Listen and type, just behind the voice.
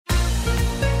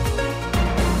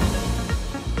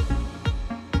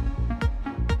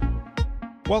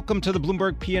Welcome to the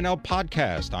Bloomberg P&L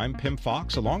podcast. I'm Pim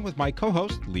Fox, along with my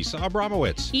co-host, Lisa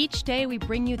Abramowitz. Each day, we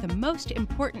bring you the most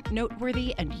important,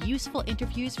 noteworthy, and useful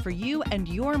interviews for you and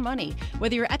your money,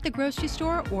 whether you're at the grocery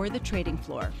store or the trading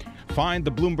floor. Find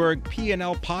the Bloomberg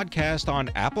P&L podcast on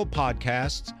Apple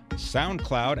Podcasts,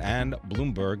 SoundCloud, and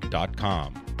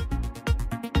Bloomberg.com.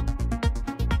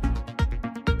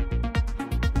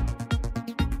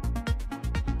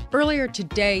 Earlier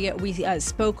today, we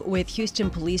spoke with Houston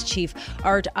Police Chief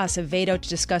Art Acevedo to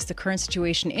discuss the current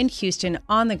situation in Houston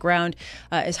on the ground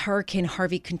as Hurricane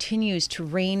Harvey continues to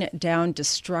rain down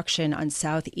destruction on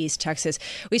southeast Texas.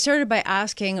 We started by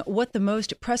asking what the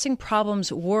most pressing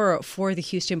problems were for the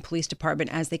Houston Police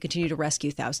Department as they continue to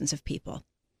rescue thousands of people.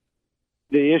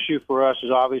 The issue for us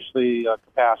is obviously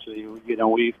capacity. You know,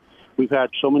 we've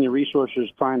had so many resources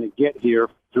trying to get here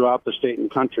throughout the state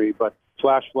and country, but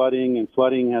flash flooding and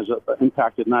flooding has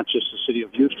impacted not just the city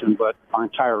of Houston, but our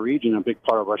entire region, a big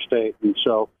part of our state. And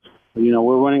so, you know,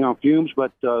 we're running on fumes,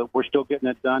 but we're still getting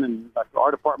it done. And our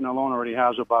department alone already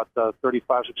has about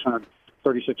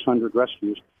 3,600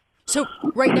 rescues. So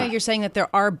right now you're saying that there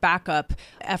are backup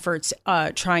efforts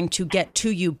trying to get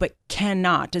to you, but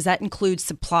cannot. Does that include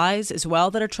supplies as well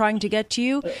that are trying to get to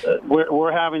you?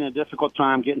 We're having a difficult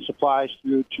time getting supplies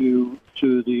through to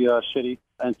the city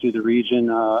and to the region.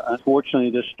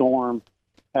 Unfortunately, this storm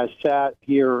has sat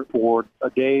here for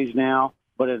days now,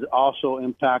 but it also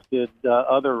impacted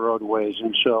other roadways.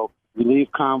 And so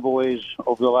relief convoys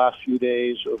over the last few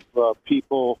days of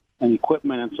people and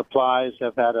equipment and supplies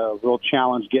have had a real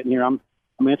challenge getting here.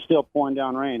 It's still pouring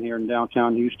down rain here in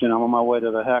downtown Houston. I'm on my way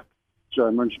to the HEC, our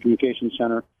Emergency Communications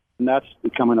Center, and that's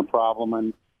becoming a problem.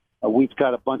 And we've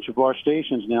got a bunch of our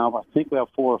stations now. I think we have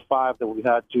 4 or 5 that we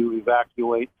had to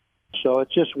evacuate. So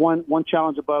it's just one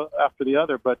challenge after the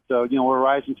other. But, we're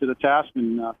rising to the task,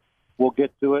 and we'll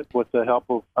get to it with the help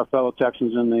of our fellow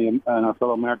Texans and our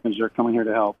fellow Americans that are coming here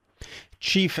to help.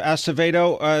 Chief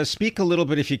Acevedo, speak a little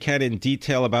bit, if you can, in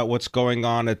detail about what's going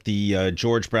on at the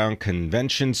George Brown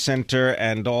Convention Center,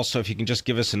 and also if you can just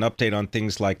give us an update on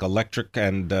things like electric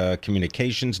and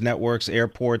communications networks,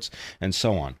 airports, and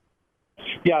so on.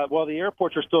 Yeah, well, the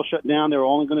airports are still shut down. They're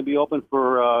only going to be open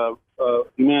for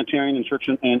humanitarian and search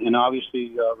and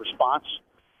obviously response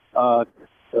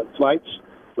flights,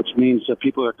 which means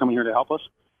people are coming here to help us.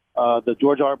 The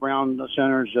George R. Brown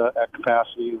Center's at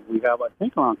capacity. We have, I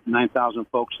think, around 9,000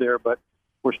 folks there, but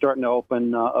we're starting to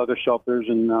open other shelters,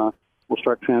 and we'll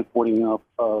start transporting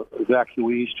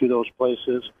evacuees to those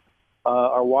places.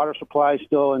 Our water supply is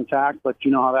still intact, but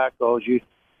you know how that goes. You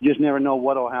just never know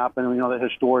what will happen. We know that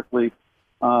historically,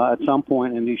 at some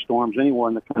point in these storms anywhere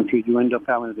in the country, you end up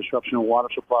having a disruption of water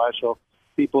supply. So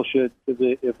people should,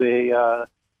 if they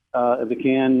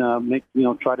can,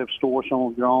 try to store some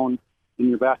of your own in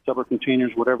your bathtub or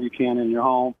containers, whatever you can in your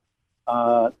home.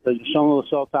 Some of the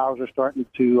cell towers are starting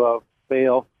to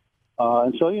fail.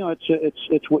 And so,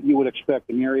 it's what you would expect,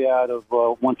 a myriad of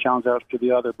one challenge after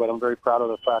the other. But I'm very proud of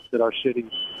the fact that our city,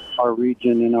 our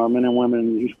region, and our men and women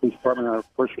in the Houston Police Department, our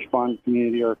first responding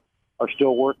community are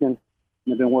still working.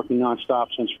 And they've been working nonstop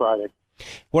since Friday.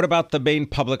 What about the main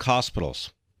public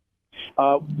hospitals?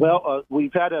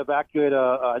 We've had to evacuate.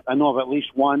 I know of at least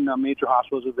one major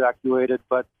hospital is evacuated,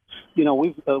 but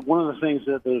we've one of the things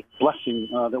that the blessing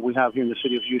that we have here in the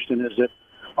city of Houston is that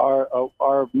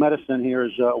our medicine here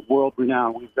is world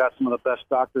renowned. We've got some of the best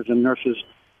doctors and nurses,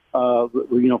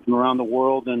 from around the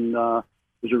world, and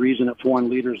there's a reason that foreign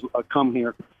leaders come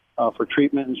here for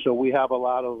treatment, and so we have a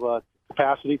lot of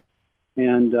capacity,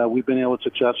 and we've been able to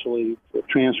successfully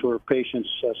transfer patients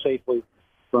safely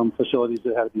from facilities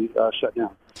that had to be shut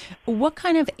down. What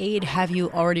kind of aid have you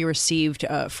already received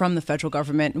from the federal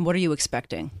government, and what are you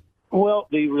expecting? Well,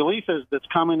 the relief that's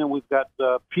coming, and we've got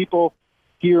people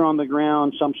here on the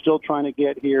ground, some still trying to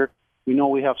get here. We know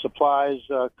we have supplies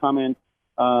coming.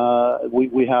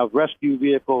 We have rescue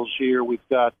vehicles here. We've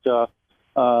got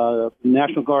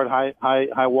National Guard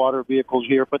high water vehicles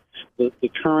here, but the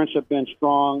currents have been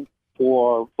strong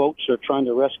for folks who are trying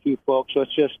to rescue folks. So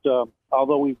it's just,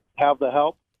 although we have the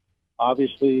help,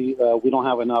 obviously we don't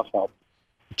have enough help.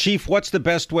 Chief, what's the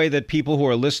best way that people who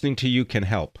are listening to you can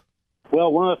help?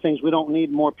 Well, one of the things, we don't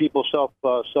need more people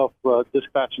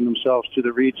self-dispatching themselves to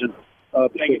the region.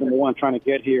 Because number one, trying to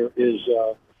get here is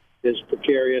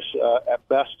precarious at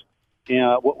best.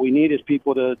 And what we need is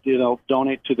people to,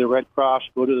 donate to the Red Cross,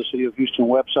 go to the City of Houston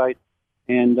website,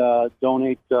 and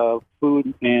donate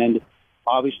food and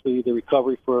obviously the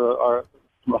recovery for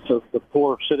the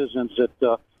poor citizens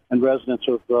and residents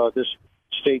of this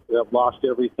state that have lost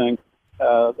everything.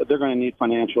 They're going to need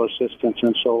financial assistance,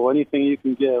 and so anything you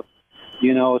can give,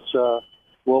 it's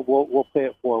we'll pay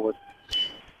it forward.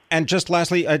 And just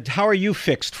lastly, how are you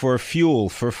fixed for fuel,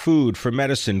 for food, for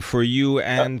medicine, for you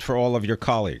and for all of your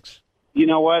colleagues? You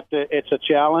know what? It's a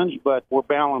challenge, but we're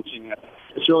balancing it.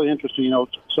 It's really interesting. You know,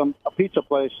 a pizza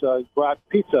place brought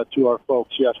pizza to our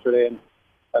folks yesterday, and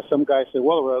some guy said,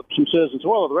 well, some citizens,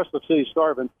 well, the rest of the city's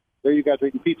starving. There you guys are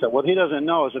eating pizza. What he doesn't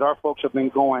know is that our folks have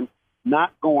been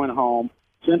not going home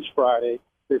since Friday.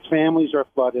 Their families are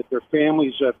flooded. Their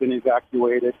families have been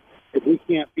evacuated. If we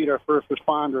can't feed our first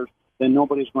responders, then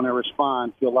nobody's going to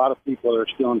respond to a lot of people that are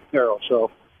still in peril. So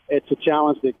it's a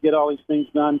challenge to get all these things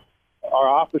done. Our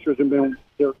officers have been,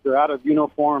 they're out of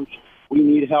uniforms. We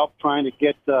need help trying to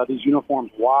get these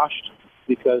uniforms washed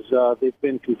because they've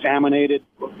been contaminated.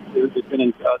 They've been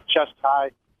in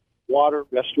chest-high water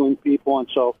rescuing people. And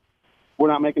so we're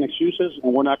not making excuses,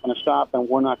 and we're not going to stop, and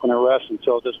we're not going to rest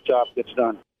until this job gets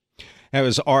done. That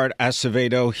was Art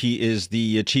Acevedo. He is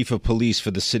the chief of police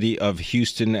for the city of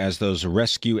Houston as those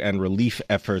rescue and relief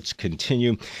efforts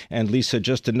continue. And Lisa,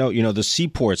 just a note, the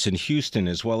seaports in Houston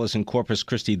as well as in Corpus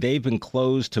Christi, they've been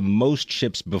closed to most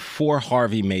ships before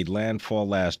Harvey made landfall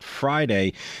last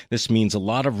Friday. This means a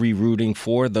lot of rerouting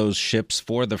for those ships,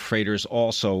 for the freighters.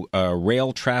 Also,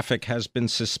 rail traffic has been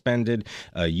suspended.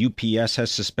 UPS has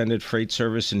suspended freight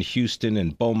service in Houston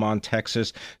and Beaumont,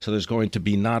 Texas. So there's going to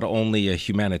be not only a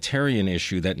humanitarian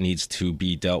issue that needs to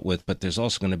be dealt with, but there's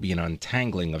also going to be an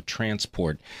untangling of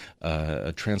transport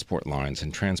lines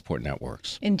and transport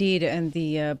networks. Indeed, and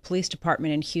the police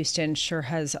department in Houston sure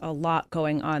has a lot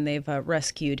going on. They've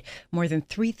rescued more than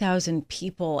 3,000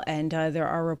 people, and there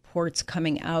are reports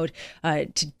coming out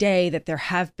today that there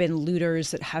have been looters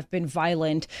that have been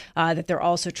violent, that they're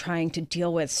also trying to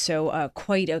deal with. So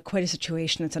quite a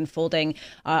situation that's unfolding.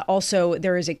 Also,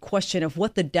 there is a question of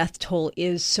what the death toll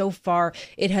is. So far,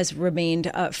 it has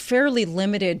remained fairly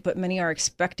limited, but many are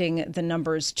expecting the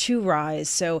numbers to rise.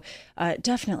 So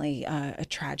definitely a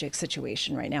tragic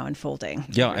situation right now unfolding.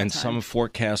 Yeah, and some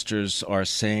forecasters are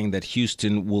saying that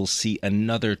Houston will see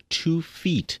another 2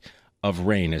 feet of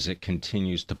rain as it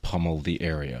continues to pummel the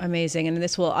area. Amazing. And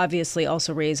this will obviously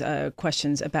also raise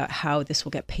questions about how this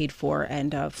will get paid for,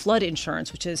 and flood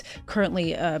insurance, which is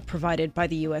currently provided by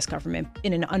the U.S. government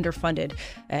in an underfunded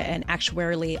and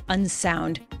actuarially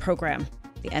unsound program,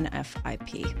 the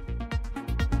NFIP.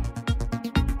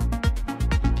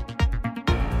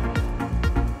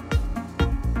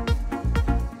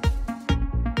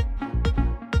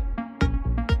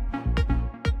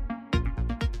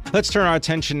 Let's turn our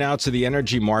attention now to the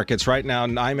energy markets. Right now,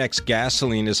 NYMEX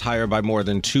gasoline is higher by more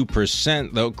than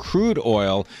 2%, though crude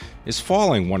oil is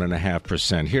falling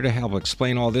 1.5%. Here to help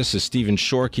explain all this is Stephen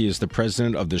Schork. He is the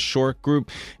president of the Schork Group,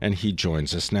 and he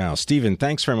joins us now. Stephen,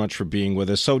 thanks very much for being with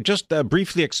us. So just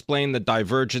briefly explain the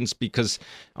divergence, because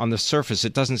on the surface,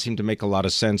 it doesn't seem to make a lot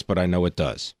of sense, but I know it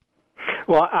does.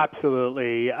 Well,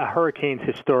 absolutely. Hurricanes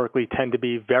historically tend to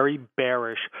be very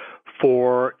bearish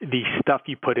for the stuff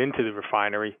you put into the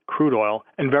refinery, crude oil,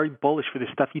 and very bullish for the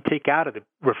stuff you take out of the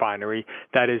refinery,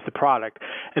 that is the product.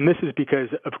 And this is because,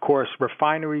 of course,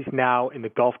 refineries now in the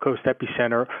Gulf Coast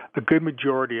epicenter, a good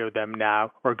majority of them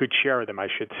now, or a good share of them, I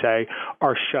should say,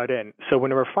 are shut in. So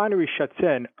when a refinery shuts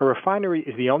in, a refinery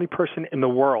is the only person in the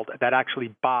world that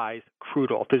actually buys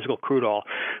crude oil, physical crude oil.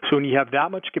 So when you have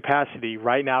that much capacity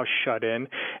right now shut in,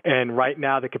 and right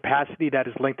now the capacity that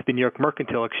is linked to the New York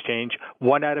Mercantile Exchange,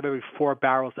 1 out of every 4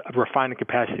 barrels of refining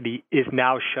capacity is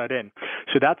now shut in.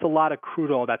 So that's a lot of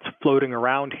crude oil that's floating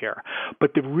around here.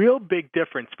 But the real big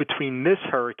difference between this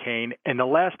hurricane and the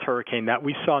last hurricane that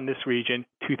we saw in this region,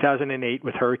 2008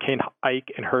 with Hurricane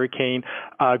Ike and Hurricane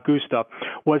Gustav,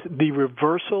 was the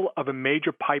reversal of a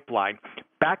major pipeline.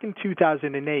 Back in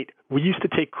 2008, we used to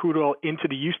take crude oil into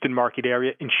the Houston market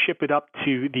area and ship it up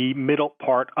to the middle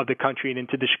part of the country and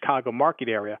into the Chicago market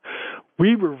area.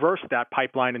 We reversed that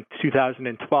pipeline in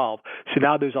 2012. So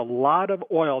now there's a lot of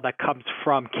oil that comes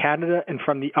from Canada and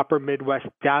from the upper Midwest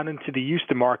down into the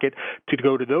Houston market to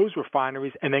go to those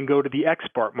refineries and then go to the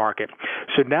export market.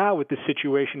 So now with the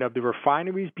situation of the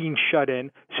refineries being shut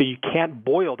in, so you can't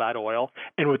boil that oil,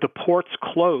 and with the ports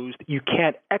closed, you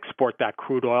can't export that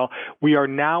crude oil, we are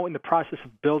now in the process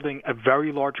of building a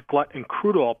very large glut in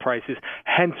crude oil prices,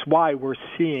 hence why we're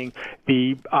seeing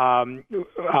the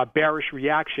bearish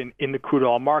reaction in the crude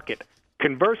oil market.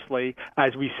 Conversely,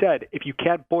 as we said, if you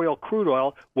can't boil crude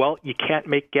oil, well, you can't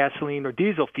make gasoline or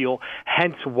diesel fuel,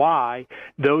 hence why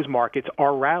those markets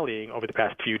are rallying over the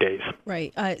past few days.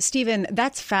 Right. Stephen,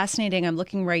 that's fascinating. I'm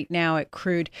looking right now at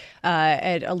crude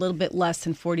at a little bit less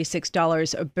than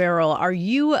 $46 a barrel. Are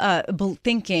you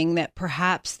thinking that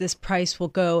perhaps this price will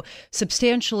go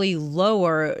substantially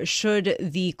lower should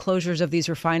the closures of these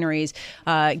refineries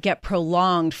get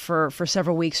prolonged for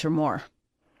several weeks or more?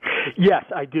 Yes,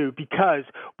 I do, because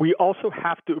we also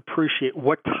have to appreciate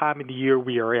what time of the year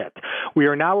we are at. We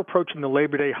are now approaching the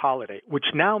Labor Day holiday, which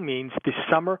now means the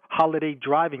summer holiday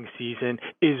driving season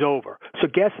is over. So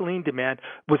gasoline demand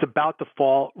was about to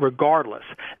fall regardless.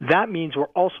 That means we're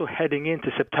also heading into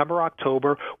September,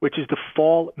 October, which is the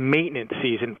fall maintenance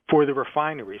season for the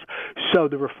refineries. So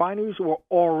the refineries were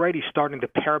already starting to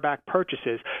pare back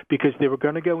purchases because they were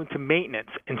going to go into maintenance.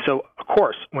 And so, of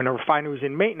course, when a refinery is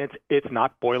in maintenance, it's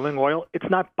not boiling oil, it's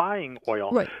not buying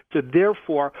oil. Right. So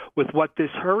therefore, with what this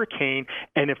hurricane,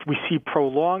 and if we see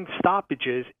prolonged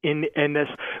stoppages in this,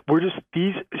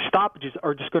 these stoppages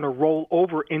are just going to roll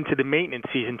over into the maintenance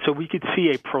season. So we could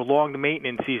see a prolonged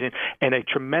maintenance season and a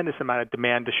tremendous amount of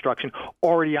demand destruction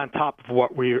already on top of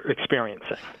what we're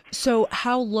experiencing. So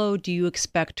how low do you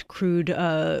expect crude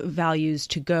values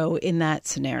to go in that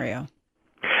scenario?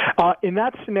 In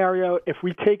that scenario, if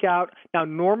we take out, now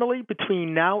normally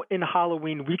between now and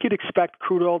Halloween, we could expect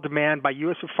crude oil demand by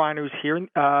U.S. refineries here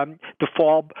to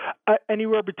fall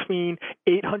anywhere between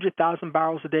 800,000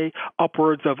 barrels a day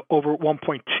upwards of over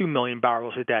 1.2 million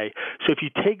barrels a day. So if you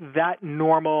take that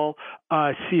normal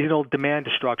seasonal demand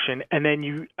destruction and then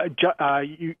you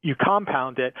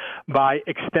compound it by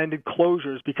extended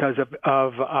closures because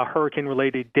of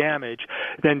hurricane-related damage,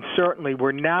 then certainly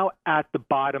we're now at the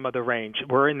bottom of the range.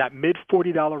 We're in that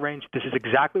mid-$40 range. This is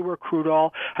exactly where crude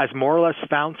oil has more or less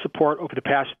found support over the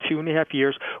past 2.5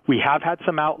 years. We have had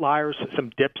some outliers, some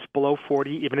dips below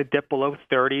 40, even a dip below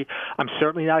 30. I'm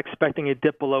certainly not expecting a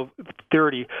dip below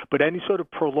 30, but any sort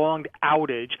of prolonged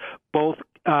outage, both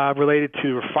related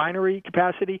to refinery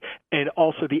capacity and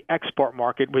also the export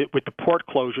market with the port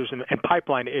closures and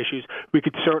pipeline issues, we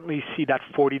could certainly see that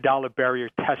 $40 barrier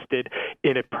tested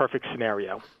in a perfect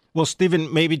scenario. Well,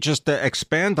 Stephen, maybe just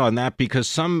expand on that, because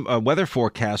some weather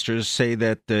forecasters say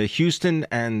that Houston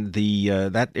and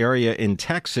that area in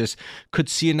Texas could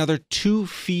see another 2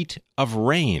 feet of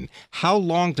rain. How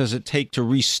long does it take to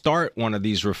restart one of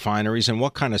these refineries, and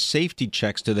what kind of safety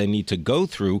checks do they need to go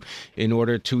through in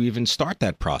order to even start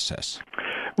that process?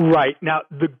 Right. Now,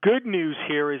 the good news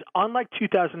here is, unlike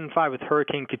 2005 with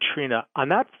Hurricane Katrina, on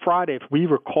that Friday, if we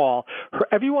recall,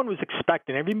 everyone was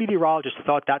expecting, every meteorologist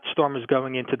thought that storm was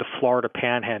going into the Florida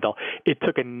Panhandle. It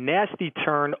took a nasty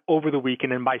turn over the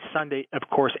weekend, and by Sunday, of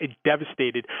course, it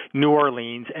devastated New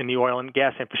Orleans and the oil and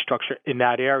gas infrastructure in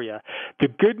that area. The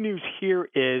good news here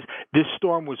is this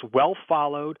storm was well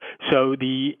followed, so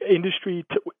the industry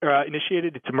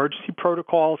initiated its emergency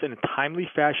protocols in a timely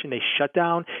fashion. They shut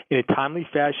down in a timely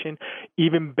fashion.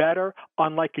 Even better,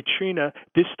 unlike Katrina,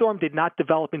 this storm did not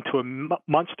develop into a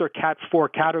monster Cat 4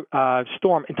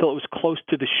 storm until it was close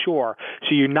to the shore.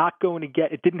 So you're not going to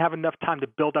get, it didn't have enough time to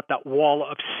build up that wall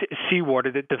of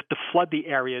seawater to flood the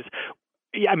areas.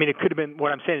 I mean, it could have been,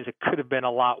 what I'm saying is it could have been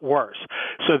a lot worse.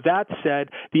 So that said,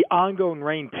 the ongoing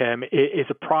rain, Tim, is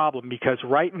a problem because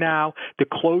right now the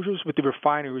closures with the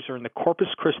refineries are in the Corpus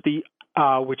Christi,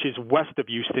 which is west of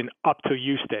Houston, up to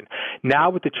Houston. Now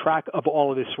with the track of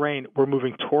all of this rain, we're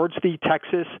moving towards the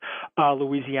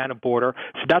Texas-Louisiana border.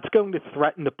 So that's going to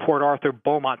threaten the Port Arthur,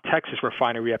 Beaumont, Texas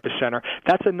refinery epicenter.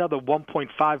 That's another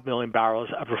 1.5 million barrels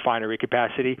of refinery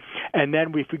capacity. And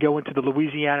then if we go into the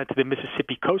Louisiana to the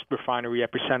Mississippi Coast refinery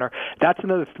epicenter, that's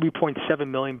another 3.7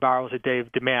 million barrels a day of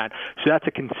demand. So that's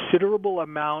a considerable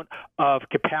amount of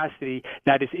capacity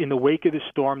that is in the wake of the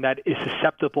storm that is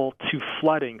susceptible to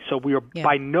flooding. So we are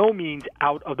by no means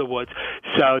out of the woods.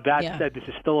 So that said, this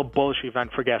is still a bullish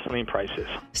event for gasoline prices.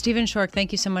 Stephen Schork,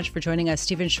 thank you so much for joining us.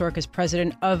 Stephen Schork is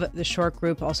president of the Schork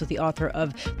Group, also the author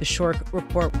of the Schork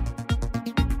Report.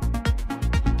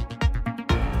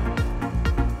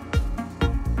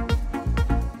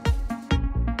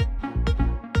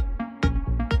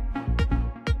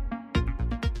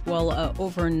 Well,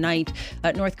 overnight,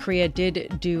 North Korea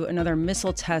did do another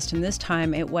missile test, and this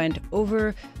time it went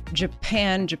over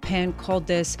Japan. Japan called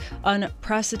this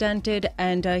unprecedented,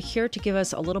 and here to give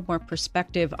us a little more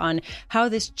perspective on how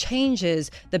this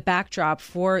changes the backdrop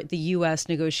for the U.S.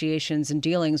 negotiations and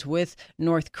dealings with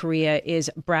North Korea is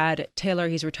Brad Taylor.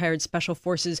 He's retired Special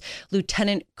Forces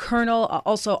Lieutenant Colonel,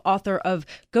 also author of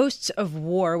Ghosts of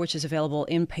War, which is available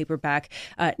in paperback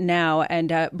now.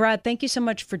 And Brad, thank you so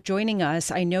much for joining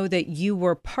us. I know that you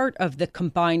were part of the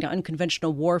Combined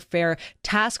Unconventional Warfare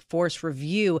Task Force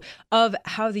review of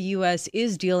how the U.S.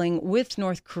 is dealing with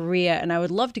North Korea, and I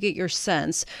would love to get your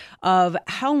sense of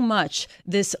how much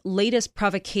this latest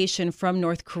provocation from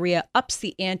North Korea ups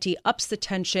the ante, ups the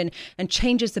tension, and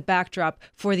changes the backdrop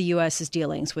for the U.S.'s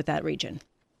dealings with that region.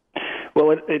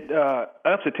 Well, it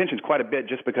ups the tensions quite a bit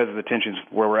just because of the tensions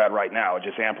where we're at right now. It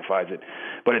just amplifies it.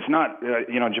 But it's not,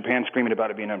 Japan screaming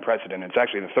about it being unprecedented. It's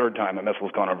actually the third time a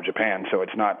missile's gone over Japan, so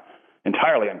it's not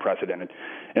entirely unprecedented.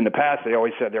 In the past, they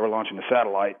always said they were launching a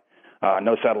satellite.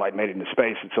 No satellite made it into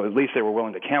space, so at least they were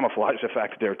willing to camouflage the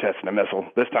fact that they were testing a missile.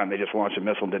 This time they just launched a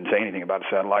missile and didn't say anything about a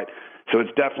satellite, so it's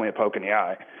definitely a poke in the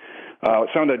eye.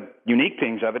 Some of the unique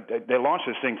things of it, they launched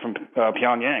this thing from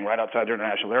Pyongyang right outside their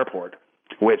international airport,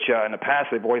 which in the past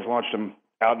they've always launched them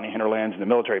out in the hinterlands and the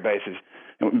military bases.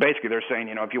 And basically they're saying,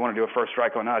 if you want to do a first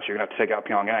strike on us, you're going to have to take out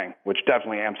Pyongyang, which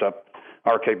definitely amps up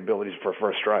our capabilities for a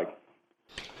first strike.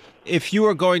 If you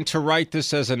were going to write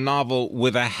this as a novel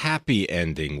with a happy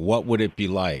ending, what would it be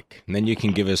like? And then you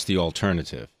can give us the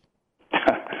alternative.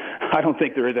 I don't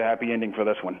think there is a happy ending for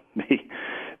this one.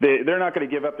 They're not going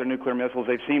to give up their nuclear missiles.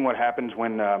 They've seen what happens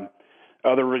when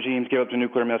other regimes give up their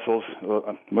nuclear missiles.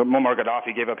 Muammar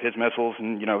Gaddafi gave up his missiles,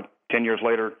 and 10 years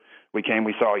later we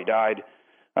saw he died.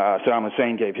 Saddam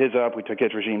Hussein gave his up. We took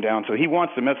his regime down. So he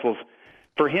wants the missiles.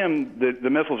 For him, the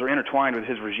missiles are intertwined with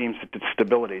his regime's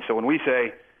stability. So when we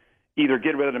say either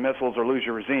get rid of the missiles or lose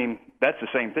your regime, that's the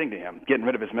same thing to him. Getting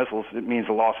rid of his missiles, it means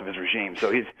the loss of his regime.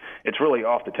 So it's really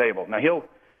off the table. Now, he'll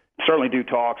certainly do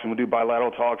talks, and we'll do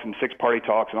bilateral talks and six-party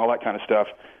talks and all that kind of stuff,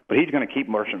 but he's going to keep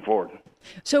marching forward.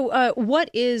 So what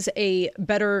is a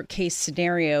better case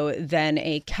scenario than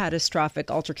a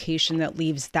catastrophic altercation that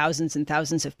leaves thousands and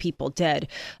thousands of people dead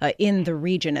in the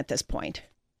region at this point?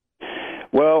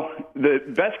 Well, the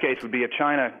best case would be if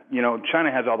China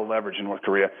has all the leverage in North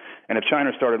Korea, and if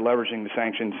China started leveraging the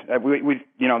sanctions,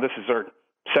 this is our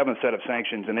seventh set of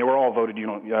sanctions, and they were all voted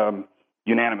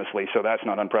unanimously, so that's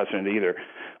not unprecedented either.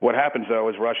 What happens, though,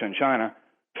 is Russia and China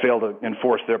fail to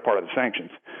enforce their part of the sanctions.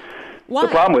 Why? The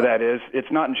problem with that is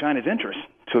it's not in China's interest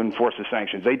to enforce the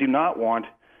sanctions. They do not want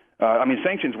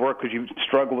sanctions work because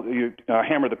you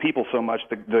hammer the people so much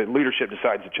the leadership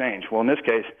decides to change. Well, in this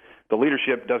case, the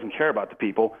leadership doesn't care about the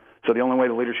people, so the only way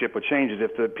the leadership would change is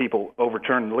if the people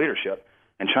overturn the leadership.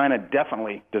 And China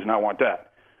definitely does not want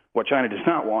that. What China does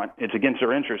not want, it's against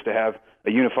their interest to have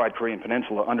a unified Korean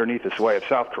peninsula underneath the sway of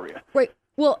South Korea. Right.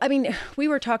 Well, we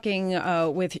were talking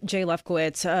with Jay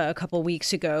Lefkowitz a couple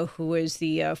weeks ago, who was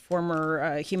the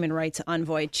former human rights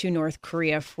envoy to North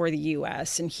Korea for the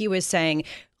U.S., and he was saying,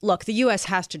 look, the U.S.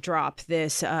 has to drop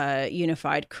this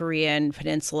unified Korean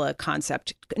peninsula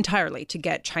concept entirely to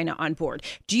get China on board.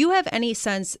 Do you have any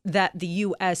sense that the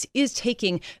U.S. is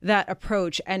taking that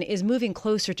approach and is moving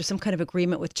closer to some kind of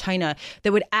agreement with China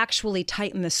that would actually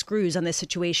tighten the screws on this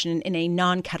situation in a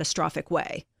non-catastrophic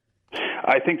way?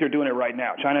 I think they're doing it right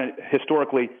now. China,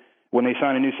 historically, when they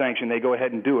sign a new sanction, they go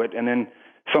ahead and do it, and then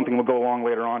something will go along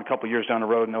later on, a couple of years down the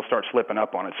road, and they'll start slipping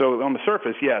up on it. So on the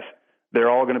surface, yes, they're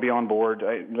all going to be on board.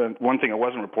 One thing that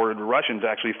wasn't reported, the Russians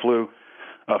actually flew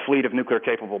a fleet of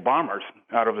nuclear-capable bombers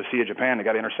out of the Sea of Japan that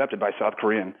got intercepted by South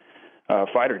Korean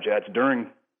fighter jets during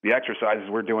the exercises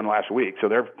we're doing last week. So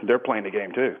they're playing the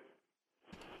game, too.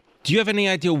 Do you have any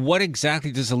idea what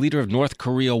exactly does the leader of North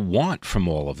Korea want from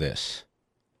all of this?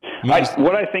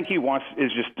 What I think he wants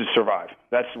is just to survive.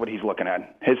 That's what he's looking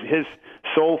at. His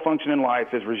sole function in life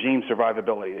is regime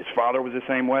survivability. His father was the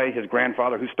same way. His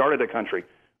grandfather, who started the country,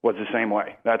 was the same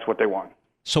way. That's what they want.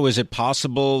 So is it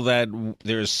possible that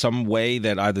there's some way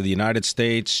that either the United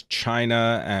States,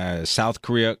 China, South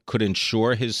Korea could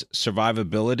ensure his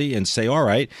survivability and say, all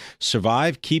right,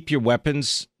 survive, keep your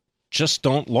weapons, just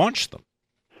don't launch them?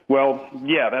 Well,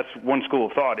 yeah, that's one school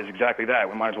of thought is exactly that.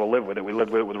 We might as well live with it. We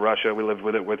lived with it with Russia. We lived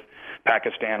with it with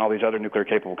Pakistan, all these other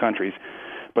nuclear-capable countries.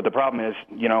 But the problem is,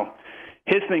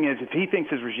 his thing is if he thinks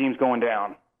his regime's going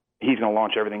down, he's going to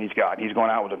launch everything he's got. He's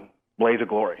going out with a blaze of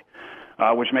glory,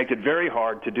 which makes it very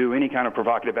hard to do any kind of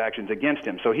provocative actions against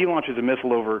him. So he launches a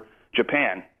missile over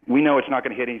Japan. We know it's not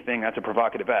going to hit anything. That's a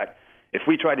provocative act. If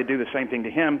we try to do the same thing to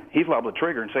him, he's liable to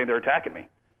trigger and say they're attacking me.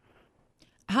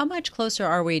 How much closer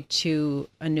are we to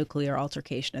a nuclear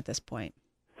altercation at this point?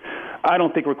 I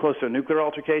don't think we're close to a nuclear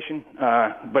altercation,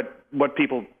 but what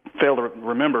people fail to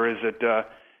remember is that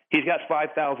he's got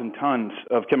 5,000 tons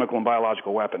of chemical and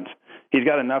biological weapons. He's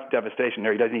got enough devastation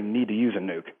there. He doesn't even need to use a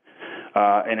nuke.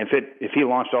 And if he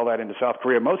launched all that into South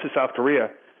Korea, most of South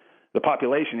Korea, the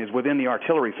population is within the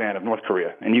artillery fan of North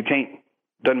Korea. And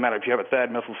doesn't matter if you have a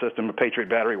THAAD missile system, a Patriot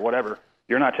battery, whatever,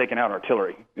 you're not taking out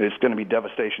artillery. It's going to be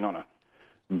devastation on a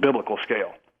biblical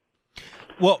scale.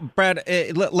 Well, Brad,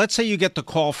 let's say you get the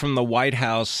call from the White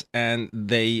House and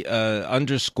they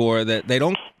underscore that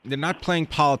they're not playing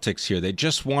politics here. They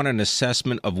just want an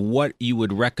assessment of what you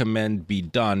would recommend be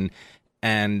done.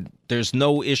 And there's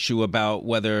no issue about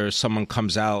whether someone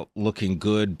comes out looking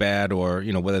good, bad, or,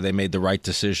 whether they made the right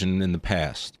decision in the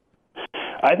past.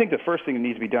 I think the first thing that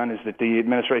needs to be done is that the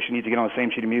administration needs to get on the same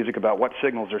sheet of music about what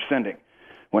signals they're sending.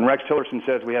 When Rex Tillerson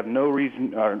says we have no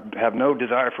reason or have no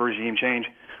desire for regime change,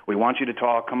 we want you to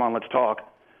talk, come on, let's talk,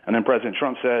 and then President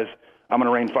Trump says, I'm going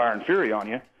to rain fire and fury on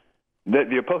you,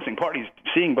 the opposing party's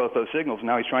seeing both those signals, and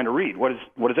now he's trying to read. What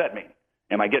does that mean?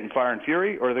 Am I getting fire and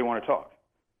fury, or do they want to talk?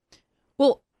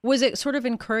 Well, was it sort of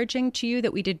encouraging to you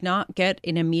that we did not get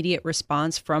an immediate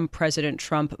response from President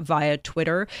Trump via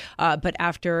Twitter, but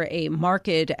after a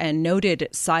marked and noted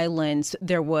silence,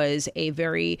 there was a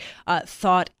very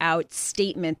thought-out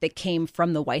statement that came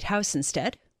from the White House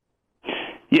instead?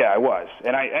 Yeah, I was.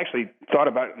 And I actually thought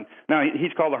about it. Now,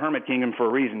 he's called the Hermit Kingdom for a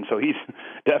reason, so he's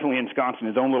definitely ensconced in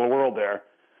his own little world there.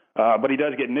 But he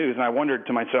does get news, and I wondered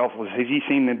to myself, has he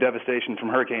seen the devastation from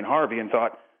Hurricane Harvey and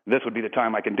thought, this would be the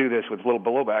time I can do this with a little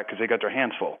blowback because they got their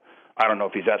hands full? I don't know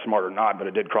if he's that smart or not, but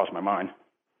it did cross my mind.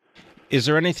 Is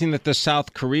there anything that the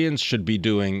South Koreans should be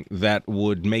doing that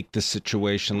would make the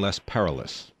situation less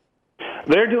perilous?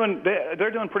 They're doing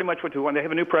pretty much what they want. They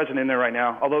have a new president in there right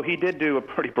now, although he did do a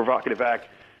pretty provocative act.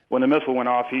 When the missile went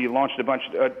off, he launched a bunch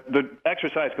the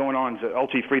exercise going on is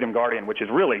Ulti Freedom Guardian, which is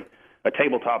really a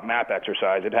tabletop map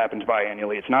exercise. It happens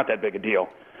biannually. It's not that big a deal.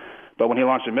 But when he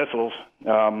launched the missiles,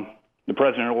 the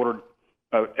president ordered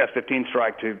a F-15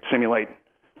 strike to simulate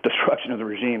destruction of the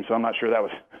regime, so I'm not sure that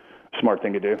was a smart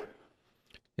thing to do.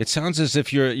 It sounds as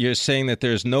if you're saying that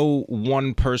there's no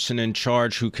one person in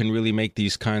charge who can really make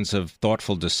these kinds of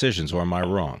thoughtful decisions, or am I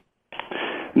wrong?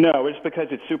 No, it's because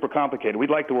it's super complicated. We'd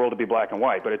like the world to be black and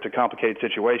white, but it's a complicated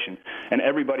situation, and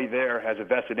everybody there has a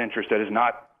vested interest that is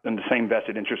not in the same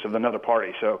vested interest of another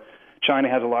party. So China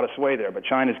has a lot of sway there, but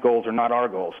China's goals are not our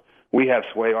goals. We have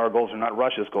sway. Our goals are not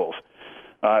Russia's goals.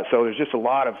 So there's just a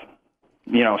lot of,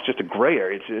 it's just a gray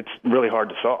area. It's really hard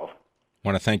to solve. I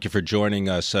want to thank you for joining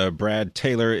us. Brad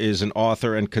Taylor is an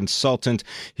author and consultant.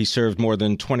 He served more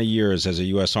than 20 years as a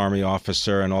U.S. Army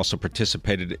officer and also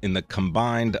participated in the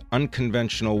Combined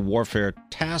Unconventional Warfare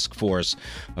Task Force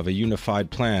of a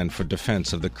Unified Plan for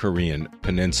Defense of the Korean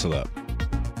Peninsula.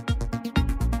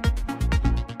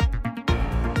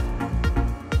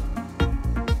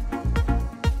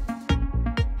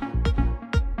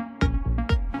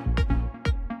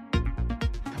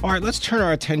 All right, let's turn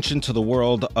our attention to the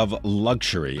world of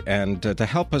luxury. And to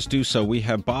help us do so, we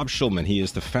have Bob Shulman. He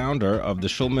is the founder of the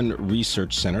Shulman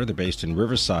Research Center. They're based in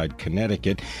Riverside,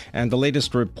 Connecticut. And the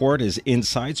latest report is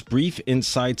Insights, brief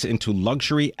insights into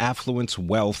luxury, affluence,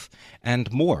 wealth,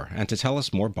 and more. And to tell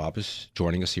us more, Bob is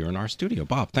joining us here in our studio.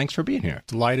 Bob, thanks for being here.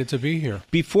 Delighted to be here.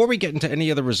 Before we get into any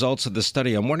of the results of the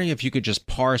study, I'm wondering if you could just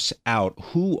parse out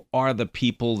who are the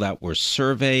people that were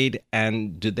surveyed,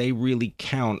 and do they really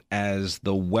count as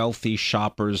the wealthy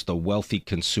shoppers, the wealthy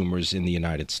consumers in the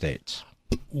United States?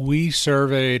 We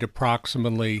surveyed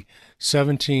approximately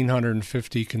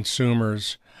 1,750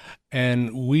 consumers,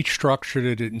 and we structured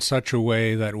it in such a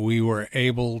way that we were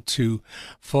able to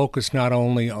focus not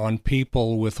only on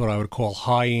people with what I would call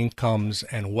high incomes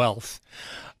and wealth,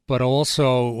 but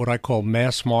also what I call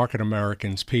mass market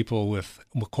Americans, people with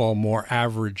what we call more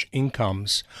average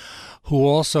incomes, who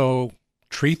also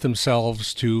treat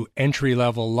themselves to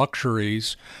entry-level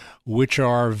luxuries, which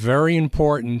are very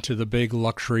important to the big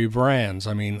luxury brands.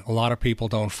 I mean, a lot of people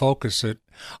don't focus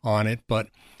on it, but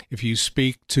if you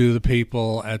speak to the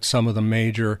people at some of the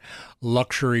major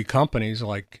luxury companies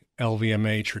like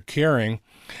LVMH or Kering,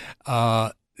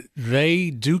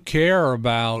 they do care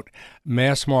about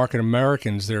mass market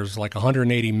Americans. There's like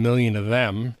 180 million of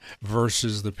them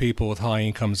versus the people with high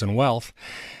incomes and wealth.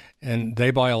 And they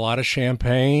buy a lot of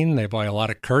champagne, they buy a lot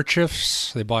of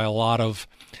kerchiefs, they buy a lot of,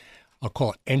 I'll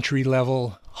call it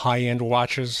entry-level, high-end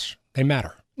watches. They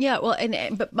matter. Yeah, well,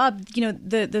 but Bob,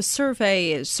 the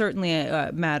survey certainly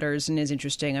matters and is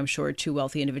interesting, I'm sure, to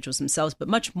wealthy individuals themselves, but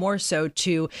much more so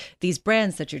to these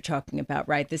brands that you're talking about,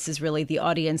 right? This is really the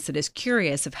audience that is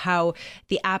curious of how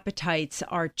the appetites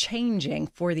are changing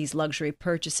for these luxury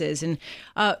purchases. And,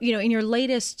 in your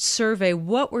latest survey,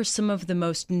 what were some of the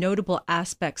most notable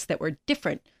aspects that were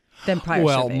different than prior surveys?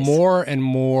 Well, more and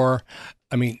more,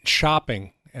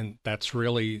 shopping, and that's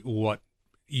really what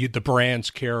the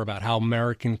brands care about, how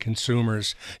American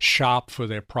consumers shop for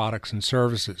their products and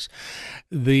services.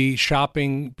 The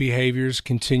shopping behaviors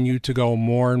continue to go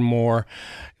more and more.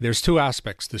 There's two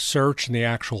aspects, the search and the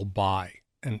actual buy.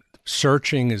 And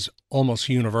searching is almost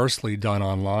universally done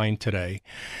online today.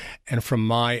 And from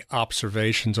my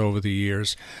observations over the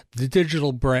years,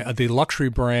 the luxury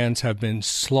brands have been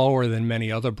slower than many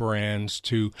other brands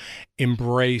to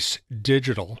embrace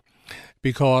digital,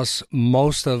 because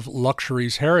most of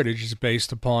luxury's heritage is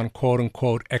based upon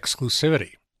quote-unquote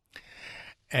exclusivity.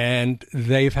 And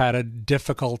they've had a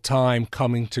difficult time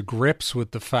coming to grips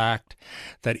with the fact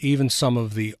that even some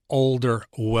of the older,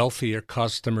 wealthier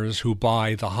customers who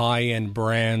buy the high-end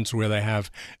brands where they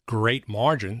have great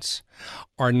margins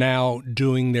are now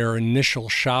doing their initial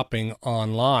shopping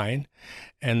online,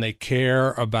 and they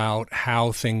care about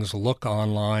how things look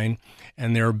online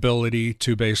and their ability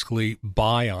to basically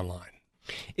buy online.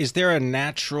 Is there a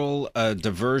natural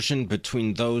diversion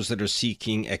between those that are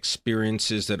seeking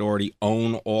experiences that already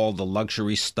own all the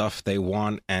luxury stuff they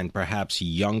want and perhaps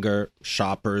younger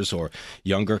shoppers or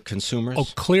younger consumers? Oh,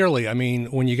 clearly. I mean,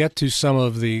 when you get to some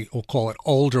of the, we'll call it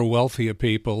older, wealthier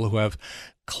people who have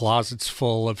closets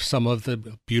full of some of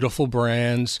the beautiful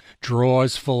brands,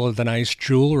 drawers full of the nice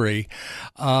jewelry,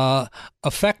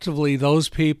 effectively those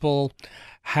people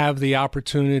have the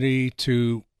opportunity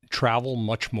to travel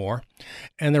much more,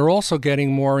 and they're also getting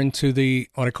more into the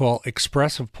what I call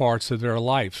expressive parts of their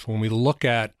life. When we look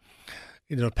at,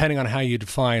 depending on how you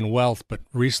define wealth, but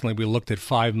recently we looked at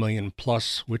 5 million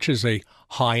plus, which is a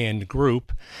high-end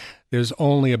group. There's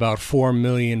only about 4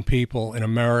 million people in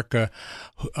America,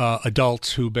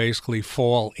 adults who basically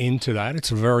fall into that.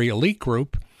 It's a very elite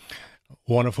group,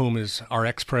 one of whom is our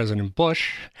ex-President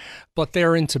Bush, but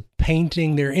they're into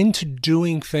painting, they're into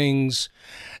doing things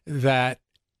that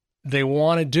they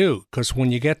want to do, because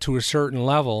when you get to a certain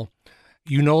level,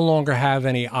 you no longer have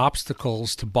any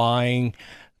obstacles to buying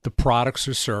the products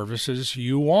or services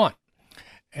you want.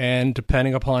 And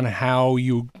depending upon how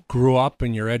you grew up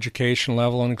and your education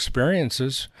level and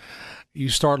experiences, you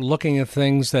start looking at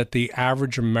things that the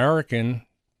average American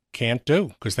can't do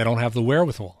because they don't have the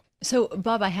wherewithal. So,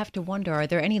 Bob, I have to wonder, are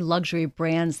there any luxury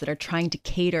brands that are trying to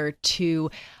cater to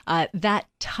that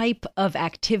type of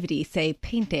activity, say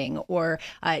painting or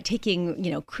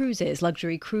taking, cruises,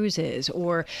 luxury cruises,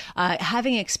 or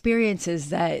having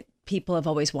experiences that people have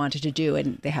always wanted to do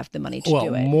and they have the money to do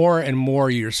it? Well, more and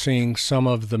more you're seeing some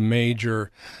of the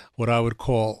major, what I would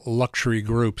call luxury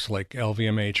groups like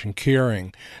LVMH and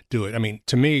Kering do it. I mean,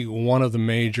 to me, one of the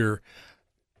major,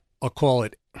 I'll call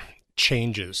it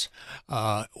changes,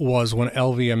 was when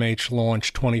LVMH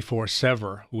launched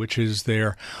 24/7, which is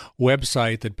their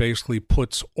website that basically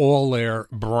puts all their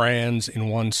brands in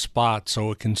one spot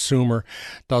so a consumer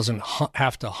doesn't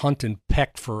have to hunt and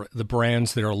peck for the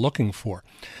brands they're looking for.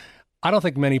 I don't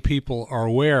think many people are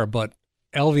aware, but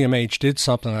LVMH did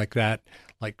something like that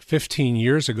like 15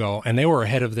 years ago, and they were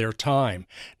ahead of their time.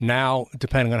 Now,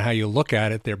 depending on how you look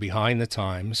at it, they're behind the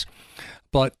times.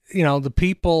 But, the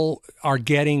people are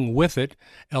getting with it.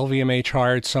 LVMH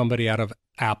hired somebody out of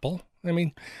Apple. I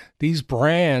mean, these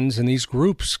brands and these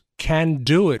groups can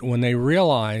do it when they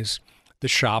realize the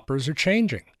shoppers are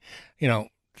changing.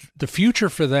 The future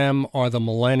for them are the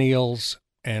millennials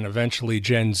and eventually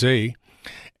Gen Z.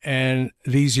 And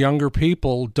these younger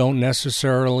people don't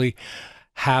necessarily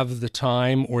have the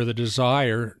time or the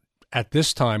desire at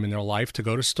this time in their life to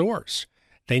go to stores.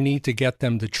 They need to get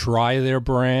them to try their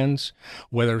brands,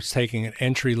 whether it's taking an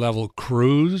entry-level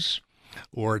cruise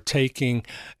or going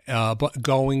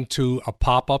to a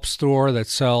pop-up store that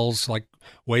sells, like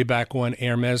way back when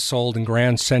Hermes sold in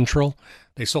Grand Central.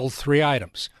 They sold 3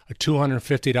 items, a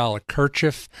 $250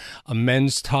 kerchief, a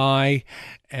men's tie,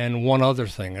 and one other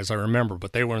thing, as I remember.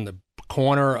 But they were in the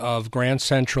corner of Grand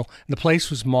Central, and the place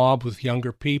was mobbed with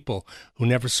younger people who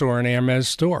never saw an Hermes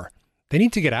store. They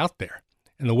need to get out there.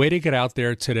 And the way to get out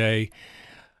there today,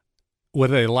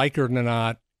 whether they like it or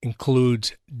not,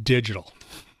 includes digital.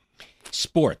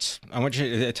 Sports. I want you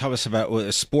to tell us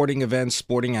about sporting events,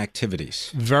 sporting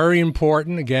activities. Very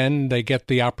important. Again, they get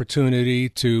the opportunity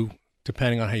to,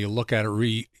 depending on how you look at it,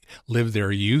 relive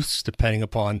their youths, depending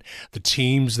upon the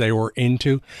teams they were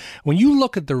into. When you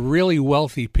look at the really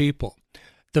wealthy people,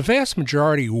 the vast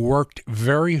majority worked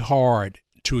very hard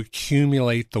to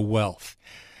accumulate the wealth.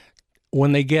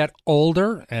 When they get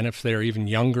older, and if they're even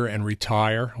younger and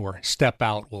retire or step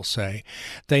out, we'll say,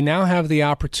 they now have the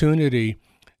opportunity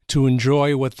to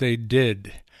enjoy what they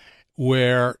did,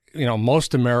 where,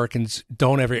 most Americans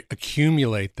don't ever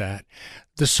accumulate that.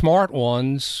 The smart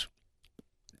ones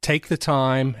take the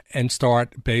time and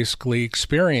start basically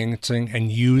experiencing and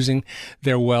using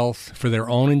their wealth for their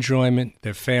own enjoyment,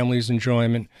 their family's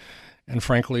enjoyment, and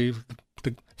frankly,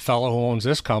 the fellow who owns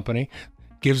this company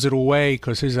gives it away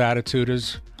because his attitude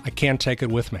is, I can't take it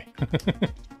with me.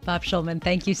 Bob Shulman,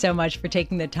 thank you so much for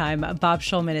taking the time. Bob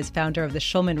Shulman is founder of the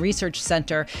Shulman Research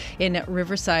Center in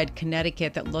Riverside,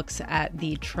 Connecticut, that looks at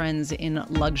the trends in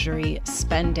luxury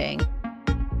spending.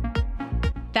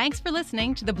 Thanks for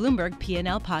listening to the Bloomberg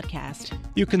P&L podcast.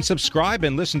 You can subscribe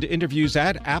and listen to interviews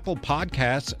at Apple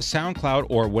Podcasts, SoundCloud,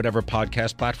 or whatever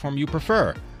podcast platform you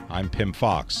prefer. I'm Pim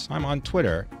Fox. I'm on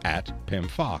Twitter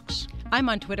 @PimFox. I'm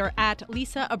on Twitter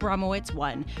 @Lisa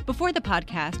Abramowitz1. Before the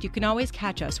podcast, you can always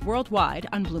catch us worldwide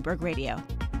on Bloomberg Radio.